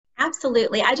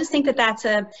absolutely. I just think that that's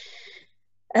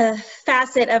a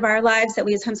facet of our lives that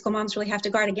we as homeschool moms really have to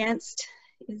guard against,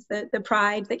 is the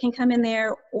pride that can come in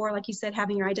there, or like you said,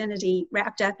 having your identity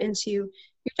wrapped up into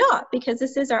your job, because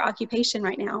this is our occupation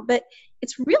right now, but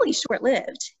it's really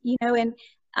short-lived, and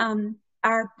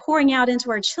our pouring out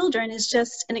into our children is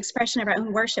just an expression of our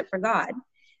own worship for God,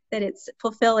 that it's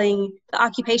fulfilling the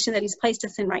occupation that He's placed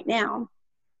us in right now.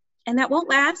 And that won't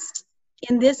last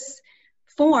in this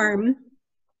form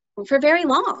for very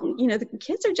long. The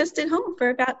kids are just at home for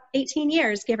about 18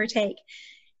 years, give or take.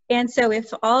 And so if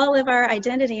all of our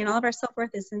identity and all of our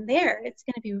self-worth is in there, it's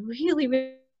going to be really,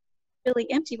 really, really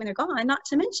empty when they're gone, not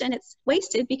to mention it's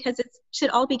wasted because it should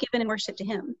all be given in worship to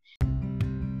Him.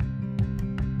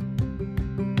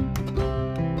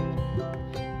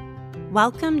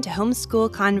 Welcome to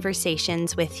Homeschool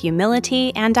Conversations with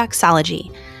Humility and Doxology,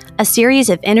 a series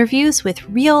of interviews with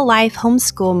real-life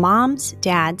homeschool moms,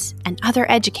 dads, and other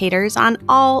educators on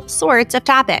all sorts of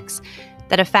topics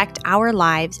that affect our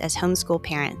lives as homeschool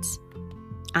parents.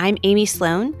 I'm Amy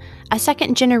Sloan, a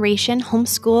second-generation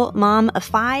homeschool mom of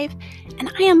 5, and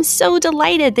I am so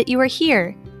delighted that you are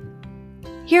here.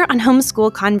 Here on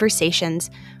Homeschool Conversations,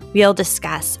 we'll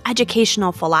discuss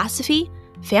educational philosophy,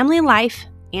 family life,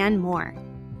 and more.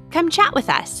 Come chat with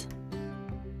us.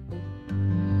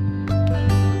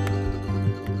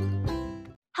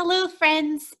 Hello,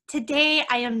 friends. Today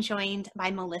I am joined by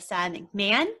Melissa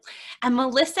McMahon. And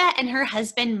Melissa and her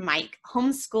husband, Mike,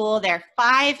 homeschool their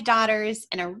 5 daughters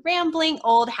in a rambling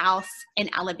old house in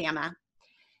Alabama.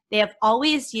 They have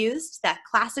always used the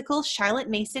classical Charlotte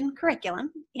Mason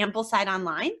curriculum, Ambleside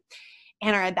Online,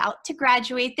 and are about to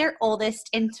graduate their oldest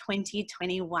in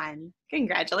 2021.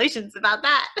 Congratulations about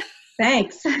that.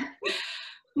 Thanks.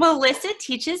 Melissa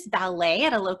teaches ballet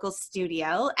at a local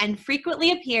studio and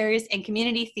frequently appears in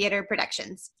community theater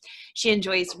productions. She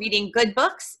enjoys reading good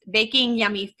books, baking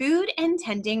yummy food, and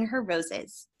tending her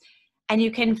roses. And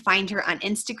you can find her on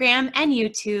Instagram and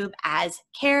YouTube as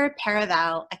Care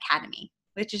Paravel Academy,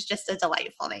 which is just a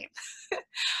delightful name.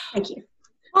 Thank you.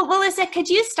 Well, Melissa, could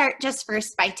you start just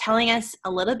first by telling us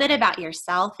a little bit about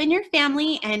yourself and your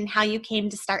family and how you came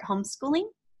to start homeschooling?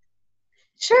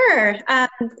 Sure.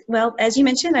 Well, as you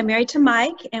mentioned, I'm married to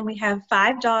Mike, and we have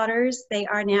 5 daughters. They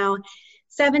are now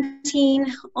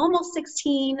 17, almost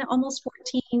 16, almost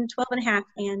 14, 12 and a half,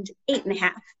 and 8 and a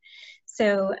half.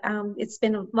 So it's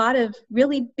been a lot of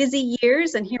really busy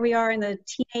years, and here we are in the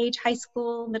teenage, high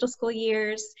school, middle school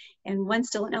years, and one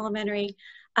still in elementary.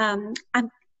 I'm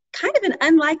kind of an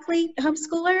unlikely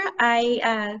homeschooler.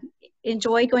 I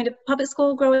enjoyed going to public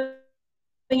school growing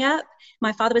up.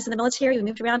 My father was in the military. We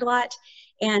moved around a lot.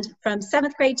 And from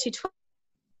 7th grade to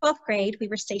 12th grade, we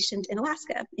were stationed in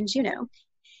Alaska, in Juneau.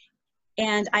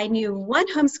 And I knew one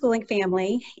homeschooling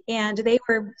family, and they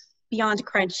were beyond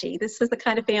crunchy. This was the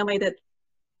kind of family that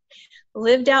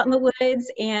lived out in the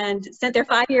woods and sent their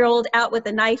 5-year-old out with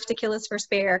a knife to kill his first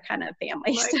bear kind of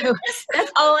family. So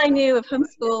that's all I knew of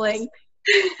homeschooling.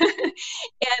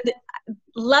 And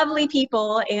lovely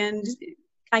people, and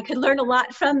I could learn a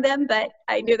lot from them, but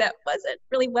I knew that wasn't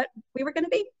really what we were going to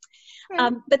be.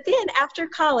 But then after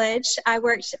college, I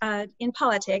worked in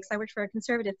politics. I worked for a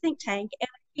conservative think tank, and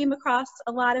I came across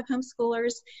a lot of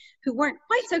homeschoolers who weren't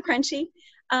quite so crunchy,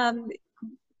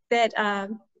 that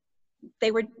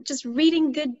they were just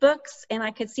reading good books, and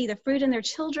I could see the fruit in their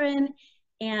children,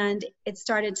 and it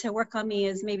started to work on me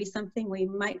as maybe something we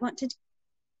might want to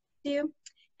do.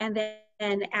 And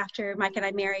then after Mike and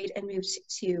I married and moved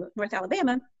to North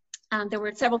Alabama, there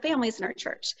were several families in our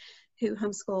church who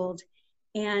homeschooled.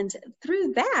 And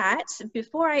through that,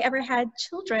 before I ever had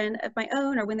children of my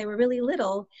own or when they were really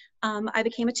little, I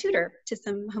became a tutor to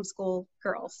some homeschool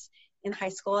girls in high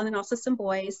school, and then also some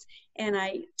boys. And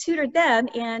I tutored them,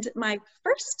 and my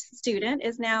first student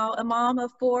is now a mom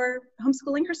of 4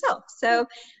 homeschooling herself. So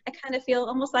I kind of feel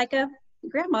almost like a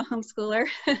grandma homeschooler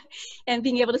and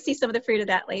being able to see some of the fruit of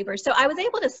that labor. So I was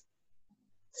able to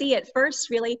see it first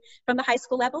really from the high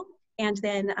school level, and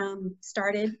then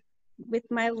started with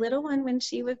my little one when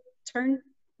she would turn,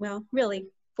 well, really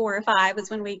 4 or 5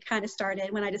 was when we kind of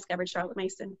started, when I discovered Charlotte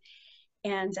Mason.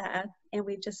 And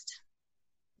we've just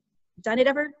done it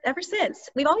ever since.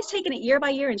 We've always taken it year by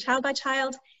year and child by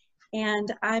child.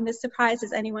 And I'm as surprised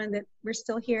as anyone that we're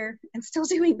still here and still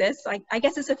doing this. I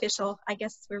guess it's official. I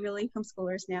guess we're really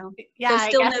homeschoolers now. Yeah, so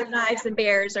still no knives and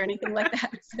bears or anything like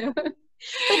that. So. But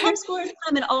homeschoolers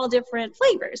come in all different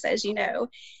flavors, as you know.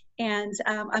 And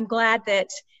I'm glad that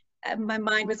my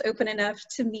mind was open enough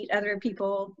to meet other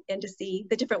people and to see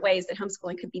the different ways that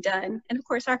homeschooling could be done. And of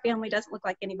course, our family doesn't look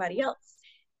like anybody else.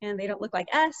 and they don't look like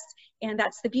us. And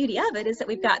that's the beauty of it, is that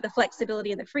we've got the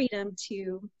flexibility and the freedom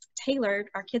to tailor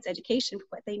our kids' education for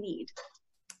what they need.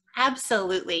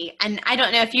 Absolutely. And I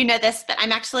don't know if you know this, but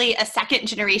I'm actually a second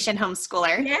generation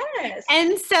homeschooler. Yes.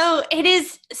 And so it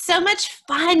is so much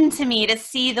fun to me to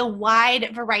see the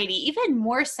wide variety, even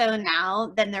more so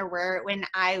now than there were when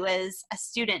I was a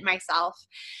student myself,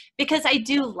 because I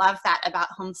do love that about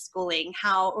homeschooling,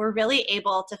 how we're really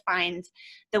able to find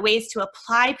the ways to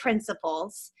apply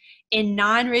principles in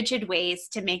non-rigid ways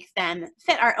to make them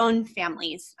fit our own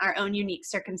families, our own unique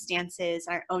circumstances,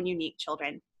 our own unique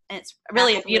children. And it's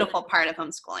really a beautiful part of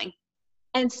homeschooling.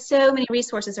 And so many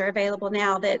resources are available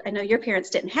now that I know your parents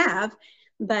didn't have,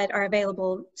 but are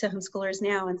available to homeschoolers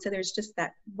now. And so there's just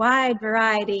that wide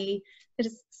variety. It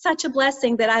is such a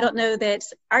blessing that I don't know that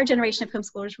our generation of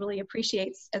homeschoolers really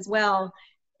appreciates as well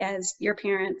as your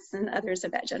parents and others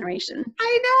of that generation.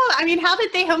 I know. I mean, how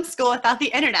did they homeschool without the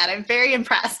internet? I'm very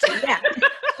impressed. Yeah.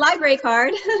 Library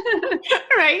card.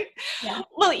 Right. Yeah.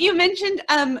 Well, you mentioned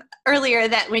earlier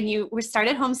that when you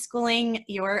started homeschooling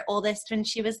your oldest when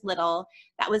she was little,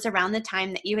 that was around the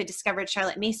time that you had discovered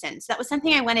Charlotte Mason. So that was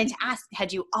something I wanted to ask.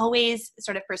 Had you always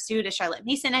sort of pursued a Charlotte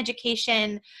Mason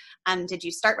education? Did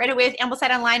you start right away with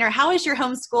Ambleside Online, or how has your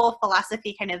homeschool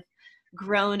philosophy kind of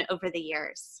grown over the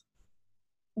years?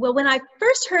 Well, when I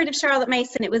first heard of Charlotte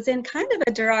Mason, it was in kind of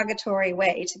a derogatory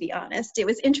way, to be honest. It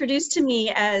was introduced to me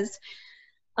as,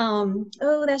 oh,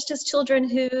 that's just children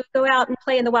who go out and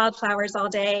play in the wildflowers all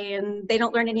day and they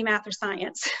don't learn any math or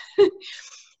science.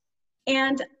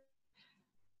 And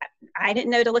I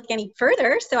didn't know to look any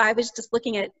further, so I was just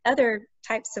looking at other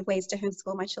types of ways to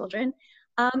homeschool my children.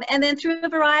 And then through a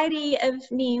variety of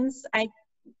means, I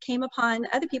came upon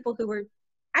other people who were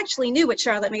actually knew what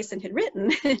Charlotte Mason had written,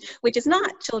 which is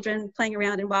not children playing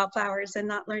around in wildflowers and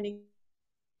not learning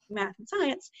math and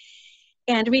science,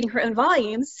 and reading her own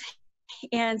volumes.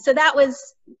 And so that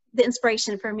was the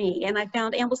inspiration for me. And I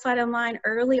found Ambleside Online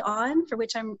early on, for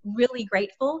which I'm really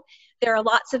grateful. There are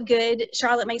lots of good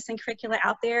Charlotte Mason curricula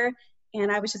out there,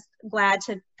 and I was just glad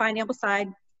to find Ambleside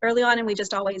early on, and we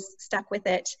just always stuck with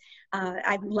it.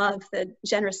 I love the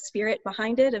generous spirit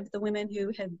behind it of the women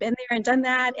who have been there and done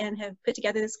that and have put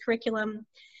together this curriculum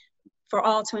for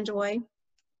all to enjoy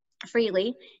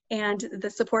freely, and the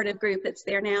supportive group that's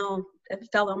there now of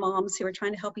fellow moms who are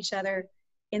trying to help each other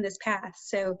in this path.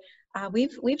 So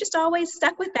we've just always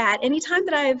stuck with that. Anytime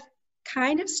that I've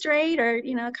kind of strayed or,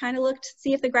 kind of looked to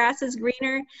see if the grass is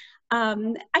greener, I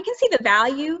can see the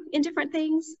value in different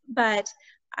things, but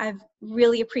I've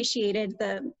really appreciated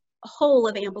the whole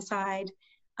of Ambleside.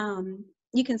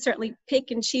 You can certainly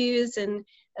pick and choose and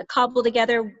cobble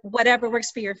together whatever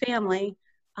works for your family.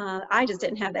 I just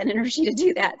didn't have that energy to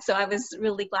do that. So I was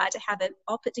really glad to have it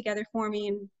all put together for me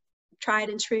and tried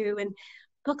and true, and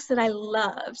books that I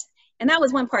loved. And that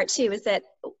was one part too, is that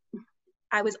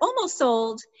I was almost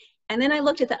sold, and then I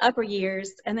looked at the upper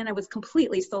years, and then I was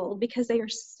completely sold because they are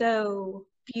so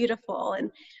beautiful.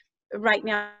 And right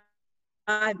now,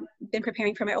 I've been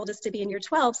preparing for my oldest to be in year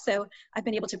 12, so I've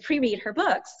been able to pre-read her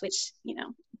books, which,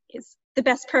 is the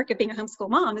best perk of being a homeschool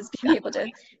mom, is being able to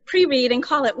pre-read and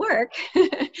call it work.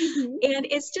 And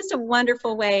it's just a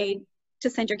wonderful way to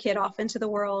send your kid off into the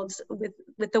world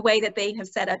with the way that they have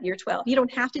set up year 12. You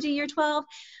don't have to do year 12,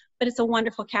 but it's a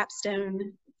wonderful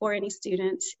capstone for any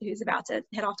student who's about to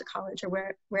head off to college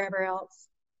or wherever else.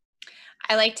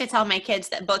 I like to tell my kids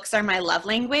that books are my love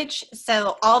language.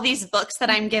 So all these books that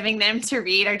I'm giving them to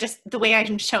read are just the way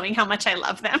I'm showing how much I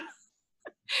love them.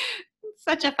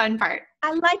 Such a fun part.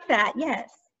 I like that, yes.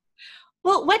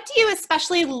 Well, what do you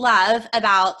especially love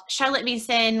about Charlotte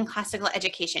Mason classical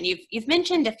education? You've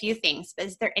mentioned a few things, but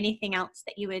is there anything else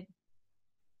that you would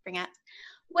bring up?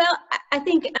 Well, I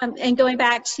think, and going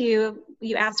back to,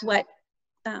 you asked what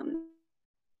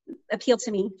appealed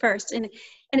to me first, and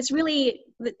it's really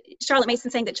Charlotte Mason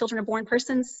saying that children are born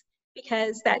persons,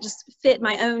 because that just fit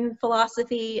my own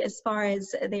philosophy as far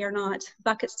as they are not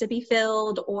buckets to be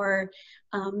filled or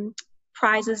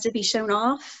prizes to be shown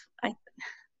off.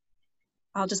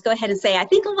 I'll just go ahead and say, I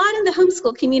think a lot in the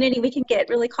homeschool community, we can get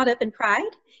really caught up in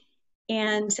pride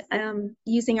and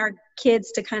using our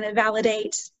kids to kind of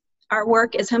validate our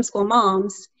work as homeschool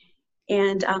moms.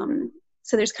 And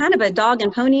so there's kind of a dog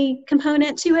and pony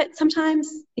component to it sometimes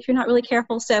if you're not really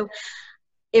careful. So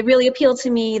it really appealed to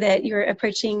me that you're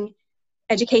approaching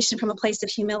education from a place of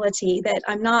humility, that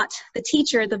I'm not the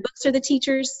teacher, the books are the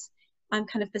teachers. I'm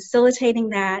kind of facilitating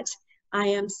that. I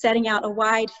am setting out a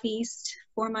wide feast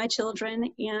for my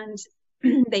children, and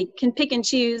they can pick and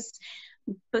choose,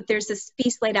 but there's this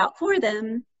feast laid out for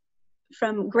them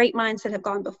from great minds that have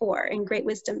gone before and great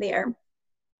wisdom there.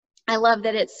 I love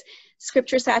that it's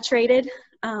scripture saturated.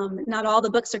 Not all the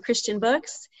books are Christian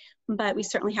books, but we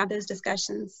certainly have those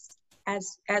discussions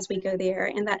as we go there,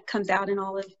 and that comes out in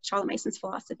all of Charlotte Mason's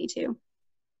philosophy too.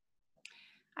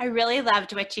 I really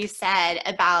loved what you said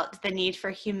about the need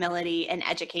for humility in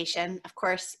education. Of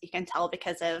course, you can tell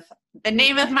because of the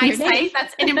name of my site.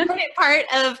 That's an important part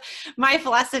of my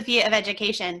philosophy of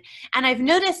education. And I've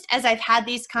noticed as I've had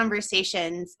these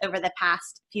conversations over the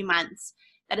past few months,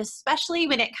 that especially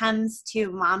when it comes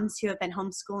to moms who have been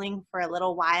homeschooling for a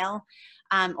little while,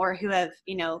 or who have,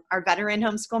 are veteran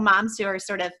homeschool moms who are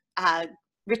sort of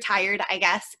retired, I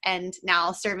guess, and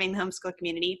now serving the homeschool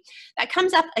community, that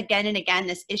comes up again and again,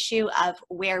 this issue of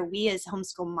where we as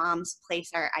homeschool moms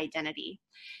place our identity.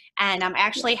 And I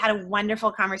actually had a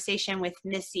wonderful conversation with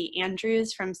Missy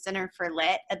Andrews from Center for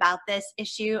Lit about this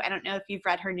issue. I don't know if you've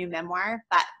read her new memoir,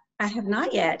 but I have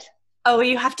not yet. Oh,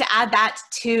 you have to add that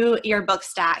to your book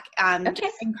stack. Okay.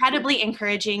 Incredibly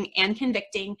encouraging and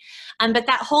convicting. But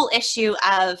that whole issue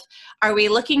of, are we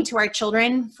looking to our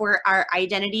children for our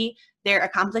identity, their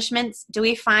accomplishments? Do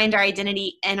we find our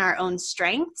identity in our own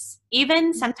strengths?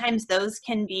 Even sometimes those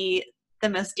can be the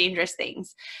most dangerous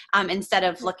things, instead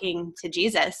of looking to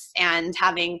Jesus and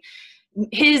having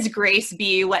his grace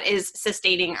be what is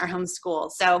sustaining our homeschool.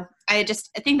 So I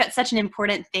think that's such an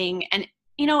important thing. And,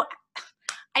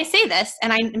 I say this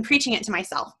and I'm preaching it to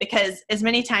myself, because as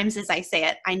many times as I say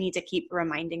it, I need to keep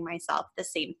reminding myself the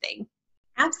same thing.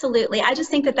 Absolutely. I just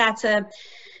think that that's a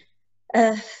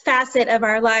facet of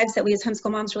our lives that we as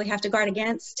homeschool moms really have to guard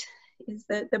against, is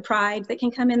the pride that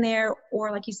can come in there,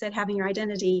 or like you said, having your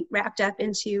identity wrapped up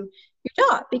into your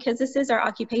job, because this is our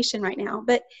occupation right now,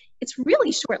 but it's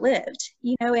really short-lived,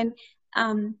 and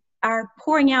our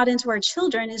pouring out into our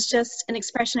children is just an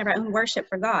expression of our own worship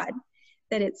for God,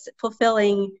 that it's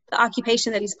fulfilling the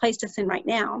occupation that he's placed us in right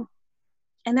now.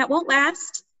 And that won't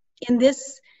last in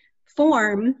this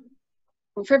form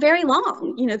for very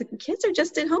long. The kids are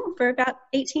just at home for about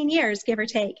 18 years, give or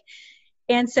take.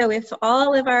 And so if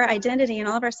all of our identity and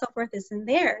all of our self-worth is in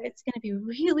there, it's going to be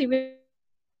really, really,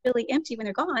 really empty when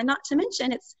they're gone. Not to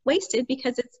mention it's wasted,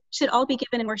 because it should all be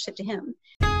given in worship to him.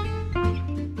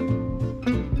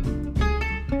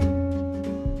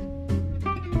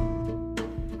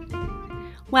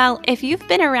 Well, if you've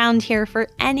been around here for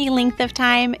any length of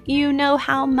time, you know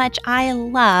how much I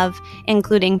love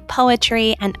including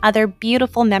poetry and other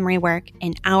beautiful memory work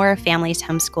in our family's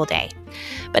homeschool day.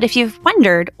 But if you've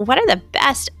wondered what are the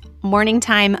best morning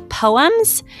time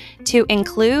poems to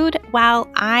include, well,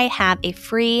 I have a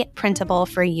free printable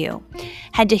for you.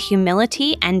 Head to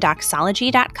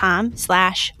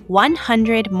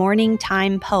humilityanddoxology.com/100 morning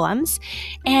time poems,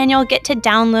 and you'll get to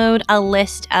download a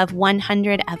list of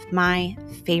 100 of my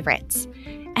favorites.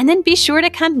 And then be sure to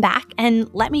come back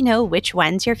and let me know which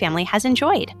ones your family has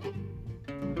enjoyed.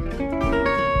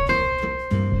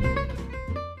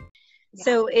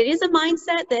 So it is a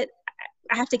mindset that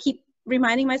I have to keep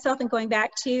reminding myself and going back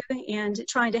to, and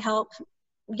trying to help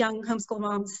young homeschool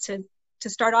moms to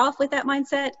start off with that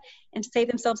mindset and to save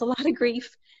themselves a lot of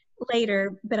grief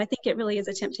later. But I think it really is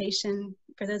a temptation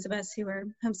for those of us who are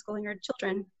homeschooling our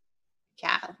children.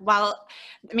 Yeah, well,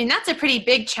 that's a pretty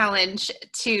big challenge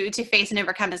to face and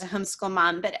overcome as a homeschool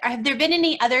mom. But have there been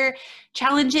any other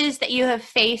challenges that you have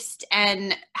faced,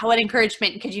 and what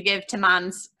encouragement could you give to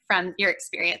moms from your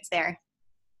experience there?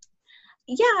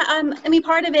 Yeah,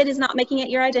 part of it is not making it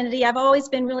your identity. I've always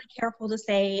been really careful to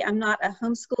say I'm not a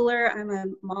homeschooler, I'm a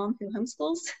mom who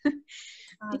homeschools,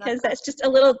 because that's just a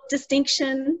little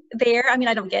distinction there.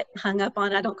 I don't get hung up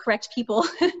on it, I don't correct people,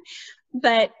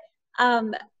 but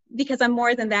because I'm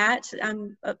more than that.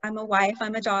 I'm a wife,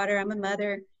 I'm a daughter, I'm a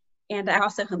mother, and I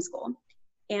also homeschool.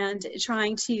 And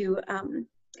trying to,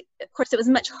 of course, it was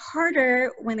much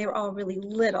harder when they were all really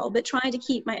little, but trying to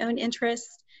keep my own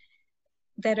interests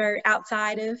that are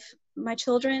outside of my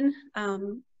children. Of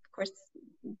course,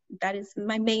 that is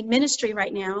my main ministry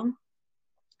right now,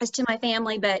 is to my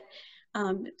family, but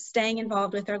staying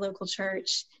involved with our local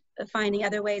church, finding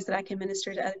other ways that I can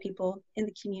minister to other people in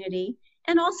the community,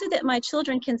 and also that my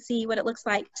children can see what it looks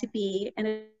like to be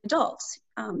an adult,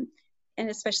 and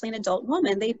especially an adult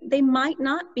woman. They might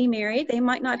not be married, they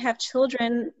might not have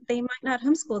children, they might not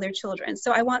homeschool their children.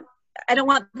 So I don't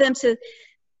want them to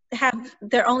have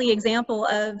their only example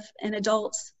of an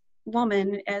adult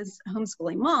woman as a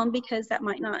homeschooling mom, because that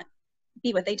might not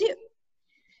be what they do.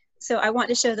 So I want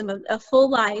to show them a full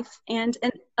life, and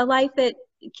a life that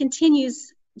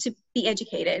continues to be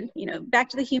educated, back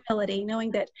to the humility,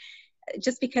 knowing that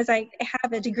just because I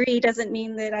have a degree doesn't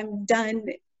mean that I'm done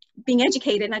being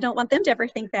educated, and I don't want them to ever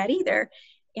think that either.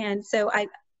 And so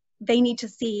they need to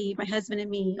see my husband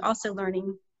and me also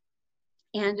learning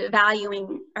and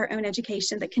valuing our own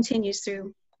education that continues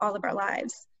through all of our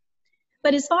lives.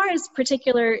 But as far as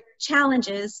particular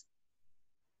challenges,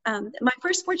 my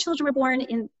first 4 children were born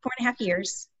in 4.5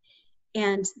 years.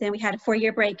 And then we had a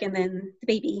 4-year break, and then the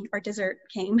baby, our dessert,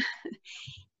 came.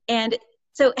 And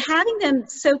so having them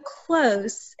so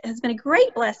close has been a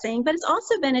great blessing, but it's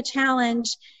also been a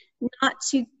challenge not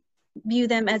to view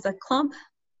them as a clump,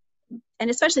 and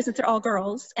especially since they're all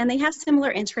girls and they have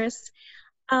similar interests,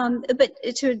 but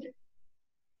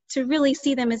to really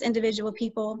see them as individual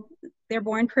people. They're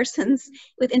born persons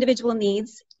with individual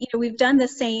needs. You know, we've done the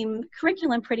same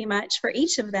curriculum pretty much for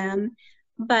each of them,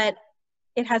 but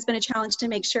it has been a challenge to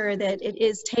make sure that it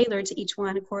is tailored to each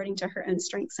one according to her own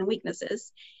strengths and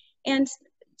weaknesses, and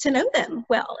to know them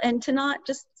well and to not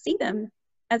just see them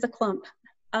as a clump,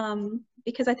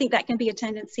 because I think that can be a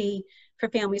tendency for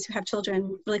families who have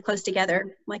children really close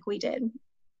together like we did.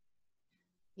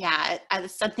 Yeah,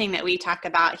 it's something that we talk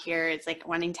about here is like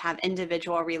wanting to have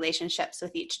individual relationships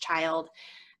with each child.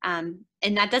 And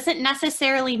that doesn't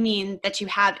necessarily mean that you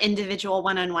have individual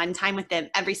one-on-one time with them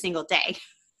every single day.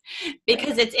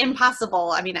 Because it's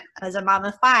impossible. I mean, as a mom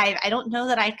of 5, I don't know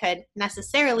that I could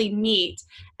necessarily meet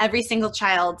every single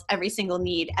child, every single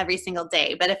need, every single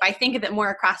day. But if I think of it more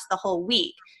across the whole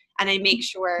week, and I make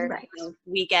sure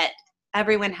Right.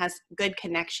 everyone has good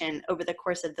connection over the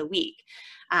course of the week,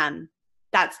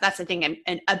 that's I think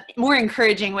a more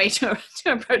encouraging way to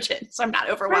approach it, so I'm not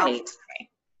overwhelmed.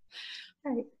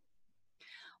 Right.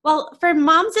 Well, for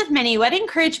moms of many, what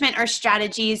encouragement or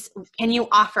strategies can you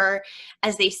offer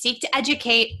as they seek to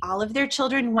educate all of their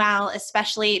children well,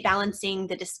 especially balancing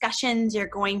the discussions you're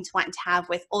going to want to have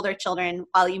with older children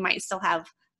while you might still have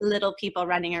little people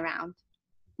running around?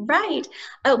 Right.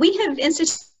 We have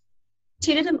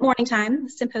instituted a morning time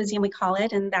symposium, we call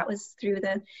it, and that was through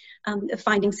the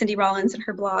Finding Cindy Rollins and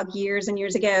her blog years and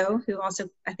years ago, who also,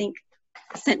 I think,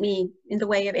 sent me in the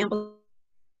way of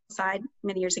Ambleside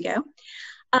many years ago.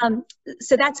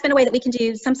 So that's been a way that we can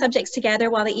do some subjects together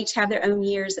while they each have their own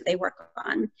years that they work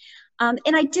on.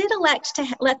 And I did elect to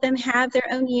let them have their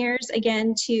own years,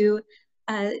 again, to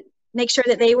make sure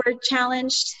that they were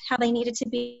challenged how they needed to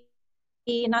be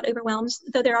and not overwhelmed,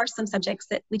 though there are some subjects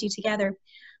that we do together,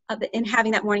 and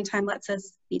having that morning time lets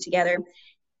us be together.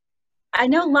 I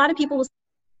know a lot of people will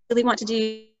really want to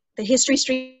do the history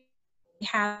stream,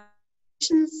 have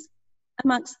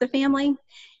amongst the family.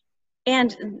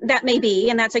 And that may be,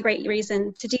 and that's a great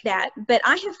reason to do that. But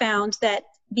I have found that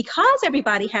because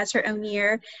everybody has her own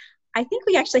year, I think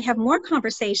we actually have more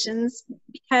conversations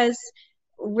because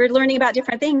we're learning about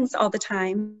different things all the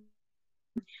time.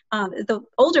 The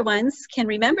older ones can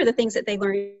remember the things that they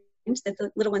learned that the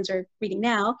little ones are reading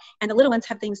now, and the little ones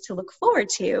have things to look forward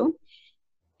to.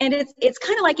 And it's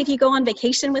kind of like if you go on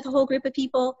vacation with a whole group of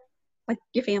people, like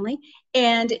your family,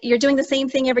 and you're doing the same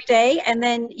thing every day, and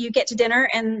then you get to dinner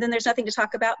and then there's nothing to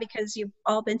talk about because you've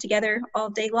all been together all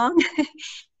day long.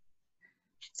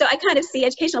 So I kind of see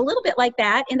education a little bit like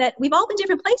that, in that we've all been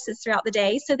different places throughout the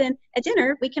day, so then at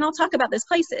dinner we can all talk about those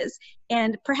places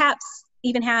and perhaps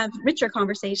even have richer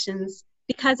conversations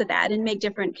because of that and make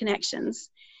different connections.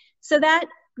 So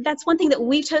that's one thing that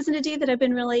we've chosen to do that I've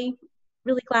been really,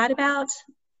 really glad about.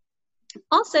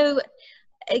 Also,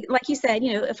 like you said,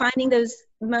 you know, finding those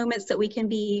moments that we can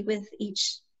be with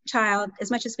each child as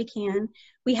much as we can.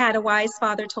 We had a wise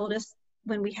father told us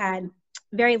when we had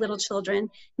very little children,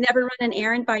 never run an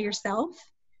errand by yourself,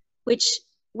 which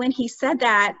when he said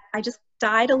that, I just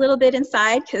died a little bit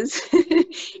inside because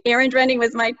errand running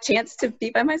was my chance to be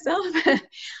by myself.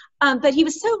 But he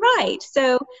was so right.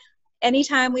 So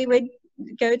anytime we would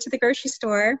go to the grocery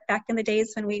store, back in the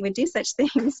days when we would do such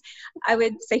things, I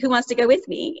would say, who wants to go with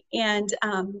me? And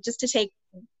just to take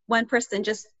one person,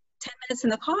 just 10 minutes in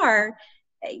the car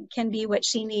can be what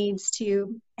she needs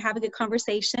to have a good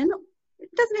conversation. It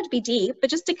doesn't have to be deep,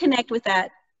 but just to connect with that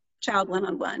child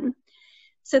one-on-one.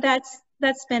 So that's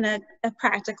been a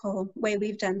practical way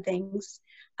we've done things.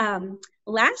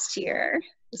 Last year,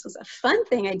 this was a fun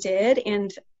thing I did,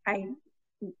 and I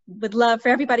would love for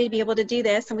everybody to be able to do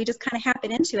this, and we just kind of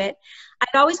happened into it.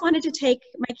 I'd always wanted to take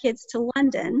my kids to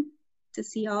London to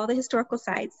see all the historical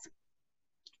sites,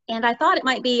 and I thought it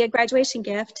might be a graduation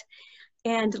gift.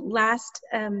 And last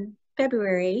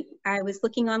February, I was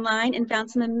looking online and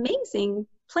found some amazing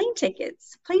plane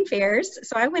fares.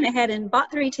 So I went ahead and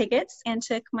bought 3 tickets and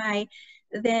took my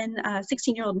then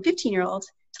 16-year-old and 15-year-old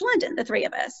to London, the 3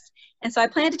 of us. And so I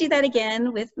plan to do that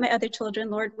again with my other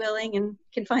children, Lord willing, and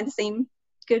can find the same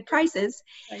good prices.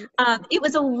 Right. It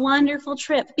was a wonderful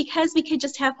trip because we could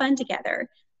just have fun together.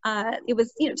 It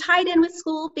was, tied in with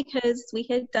school because we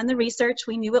had done the research.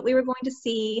 We knew what we were going to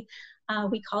see.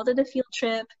 We called it a field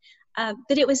trip,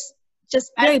 but it was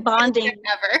just very bonding.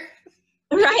 Ever.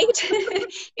 Right?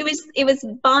 It was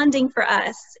bonding for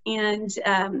us, and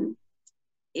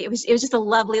it was just a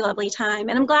lovely, lovely time.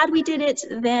 And I'm glad we did it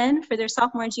then for their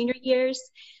sophomore and junior years,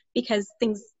 because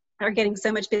things are getting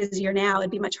so much busier now.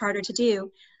 It'd be much harder to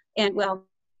do. And well,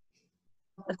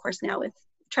 of course, now with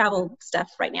travel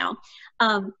stuff right now.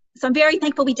 So I'm very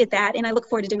thankful we did that, and I look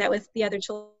forward to doing that with the other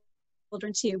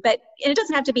children too. But it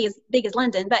doesn't have to be as big as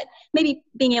London, but maybe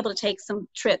being able to take some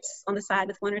trips on the side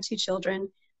with 1 or 2 children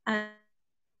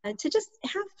to just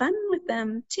have fun with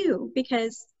them too,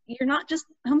 because you're not just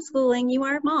homeschooling, you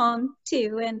are a mom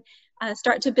too, and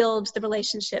start to build the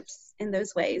relationships in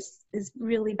those ways is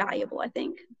really valuable, I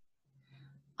think.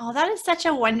 Oh, that is such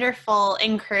a wonderful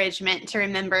encouragement to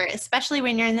remember, especially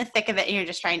when you're in the thick of it and you're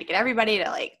just trying to get everybody to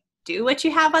like do what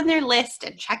you have on their list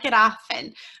and check it off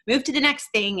and move to the next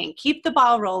thing and keep the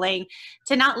ball rolling,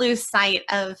 to not lose sight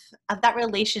of that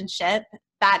relationship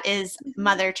that is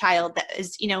mother-child, that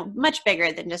is, you know, much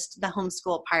bigger than just the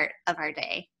homeschool part of our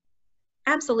day.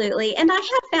 Absolutely. And I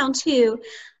have found too,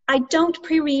 I don't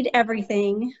pre-read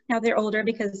everything now they're older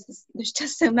because there's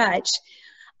just so much.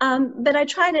 But I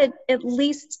try to at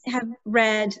least have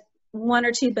read 1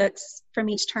 or 2 books from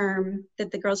each term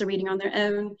that the girls are reading on their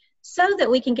own, so that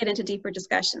we can get into deeper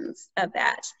discussions of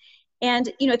that.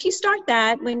 And, you know, if you start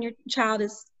that when your child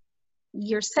is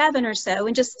year 7 or so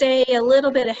and just stay a little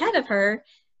bit ahead of her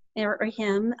or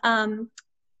him,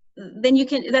 then you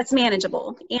can, that's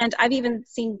manageable. And I've even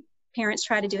seen parents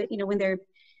try to do it, you know, when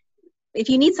if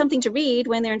you need something to read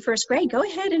when they're in 1st grade, go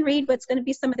ahead and read what's going to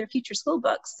be some of their future school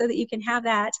books, so that you can have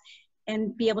that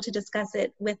and be able to discuss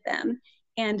it with them.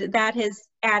 And that has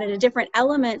added a different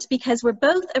element, because we're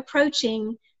both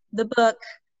approaching the book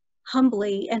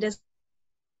humbly and as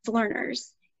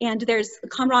learners. And there's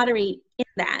camaraderie in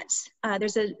that.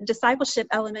 There's a discipleship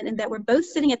element in that we're both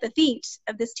sitting at the feet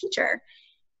of this teacher.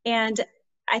 And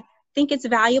I think it's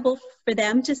valuable for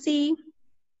them to see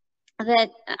that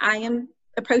I am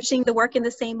approaching the work in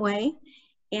the same way.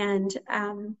 And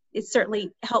it's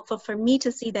certainly helpful for me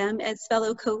to see them as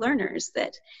fellow co-learners,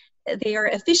 that they are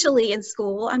officially in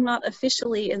school. I'm not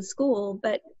officially in school,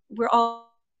 but we're all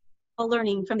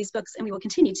learning from these books, and we will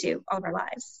continue to all of our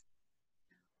lives.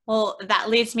 Well, that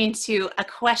leads me to a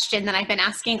question that I've been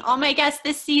asking all my guests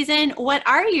this season. What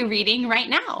are you reading right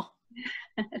now?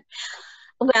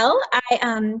 Well,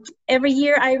 every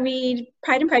year I read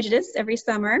Pride and Prejudice every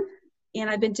summer. And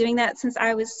I've been doing that since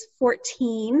I was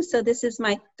 14. So this is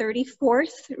my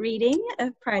 34th reading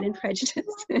of Pride and Prejudice.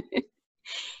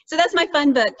 So that's my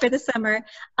fun book for the summer.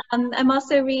 I'm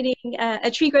also reading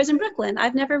A Tree Grows in Brooklyn.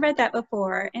 I've never read that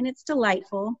before, and it's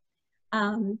delightful.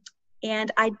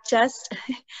 And I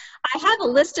have a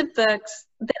list of books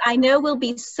that I know will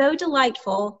be so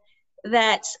delightful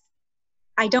that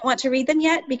I don't want to read them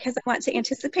yet, because I want to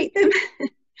anticipate them.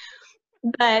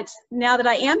 But now that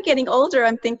I am getting older,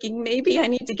 I'm thinking maybe I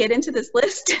need to get into this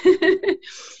list.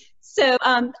 So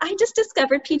I just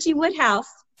discovered P.G. Wodehouse.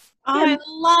 Oh, I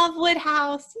love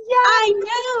Wodehouse. Yeah, I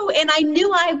know. And I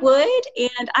knew I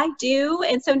would, and I do.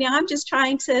 And so now I'm just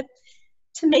trying to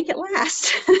make it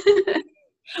last.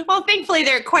 Well, thankfully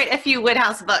there are quite a few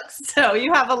Wodehouse books, so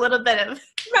you have a little bit of...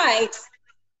 Right.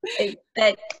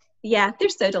 But yeah, they're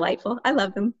so delightful. I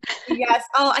love them. Yes.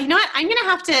 Oh, you know what? I'm going to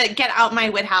have to get out my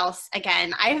Wodehouse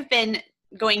again. I have been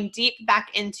going deep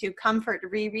back into comfort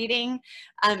rereading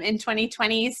in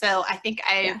 2020. So I think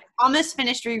I've almost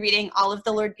finished rereading all of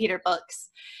the Lord Peter books.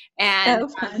 And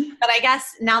but I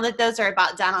guess now that those are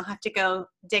about done, I'll have to go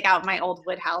dig out my old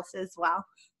Wodehouse as well.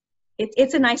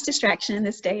 It's a nice distraction in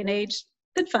this day and age.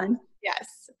 Good fun.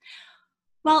 Yes.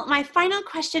 Well, my final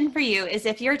question for you is,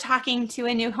 if you're talking to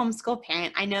a new homeschool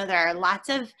parent, I know there are lots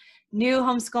of new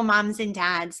homeschool moms and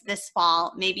dads this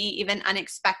fall, maybe even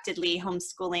unexpectedly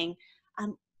homeschooling.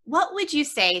 What would you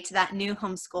say to that new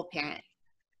homeschool parent?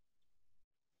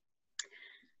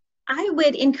 I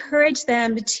would encourage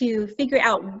them to figure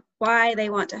out why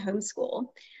they want to homeschool.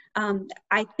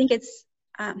 I think it's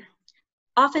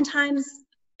oftentimes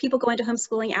people go into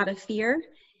homeschooling out of fear,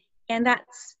 and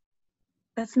that's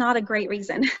not a great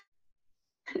reason.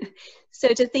 So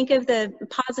to think of the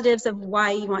positives of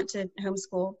why you want to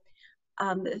homeschool,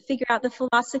 figure out the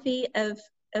philosophy of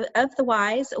the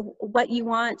whys, what you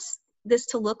want this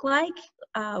to look like,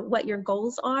 what your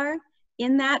goals are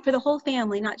in that for the whole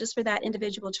family, not just for that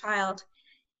individual child.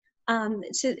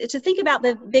 To think about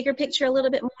the bigger picture a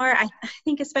little bit more. I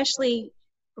think especially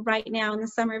right now in the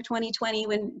summer of 2020,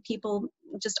 when people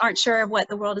just aren't sure of what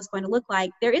the world is going to look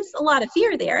like, there is a lot of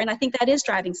fear there, and I think that is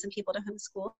driving some people to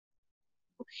homeschool.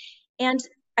 And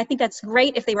I think that's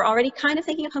great if they were already kind of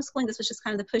thinking of homeschooling. This was just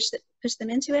kind of the push that pushed them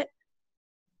into it.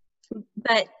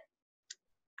 But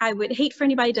I would hate for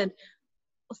anybody to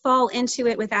fall into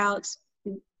it without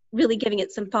really giving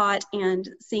it some thought and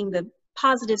seeing the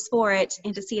positives for it,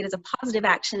 and to see it as a positive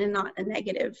action and not a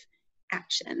negative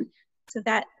action. So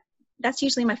that's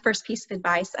usually my first piece of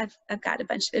advice. I've got a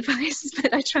bunch of advice,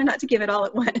 but I try not to give it all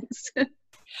at once.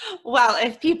 Well,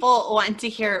 if people want to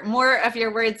hear more of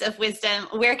your words of wisdom,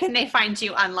 where can they find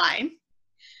you online?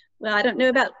 Well, I don't know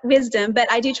about wisdom, but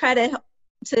I do try to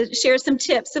share some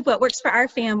tips of what works for our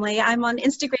family. I'm on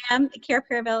Instagram, Cara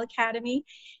Paravel Academy,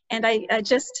 and I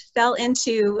just fell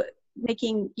into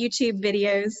making YouTube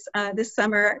videos this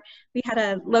summer. We had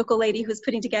a local lady who was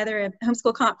putting together a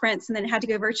homeschool conference and then had to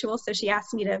go virtual, so she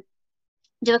asked me to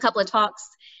do a couple of talks,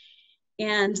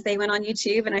 and they went on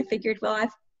YouTube, and I figured, well,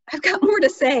 I've got more to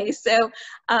say, so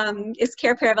it's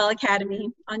Cara Paravel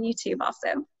Academy on YouTube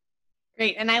also.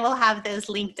 Great, and I will have those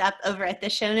linked up over at the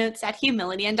show notes at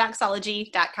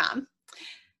humilityanddoxology.com.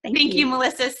 Thank you,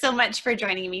 Melissa, so much for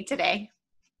joining me today.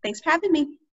 Thanks for having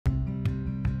me.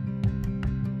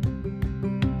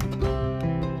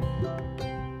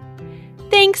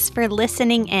 Thanks for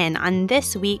listening in on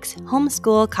this week's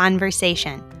Homeschool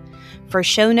Conversation. For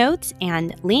show notes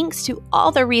and links to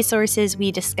all the resources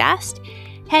we discussed,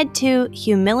 head to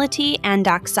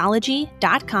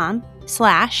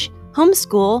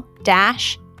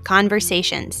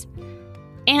humilityanddoxology.com/homeschool-conversations.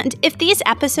 And if these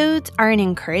episodes are an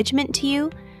encouragement to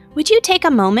you, would you take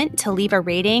a moment to leave a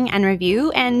rating and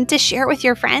review and to share with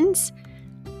your friends?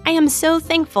 I am so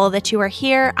thankful that you are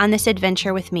here on this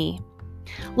adventure with me.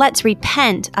 Let's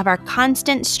repent of our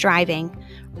constant striving,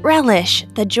 relish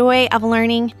the joy of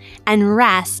learning, and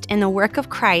rest in the work of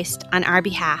Christ on our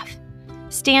behalf.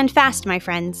 Stand fast, my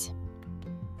friends.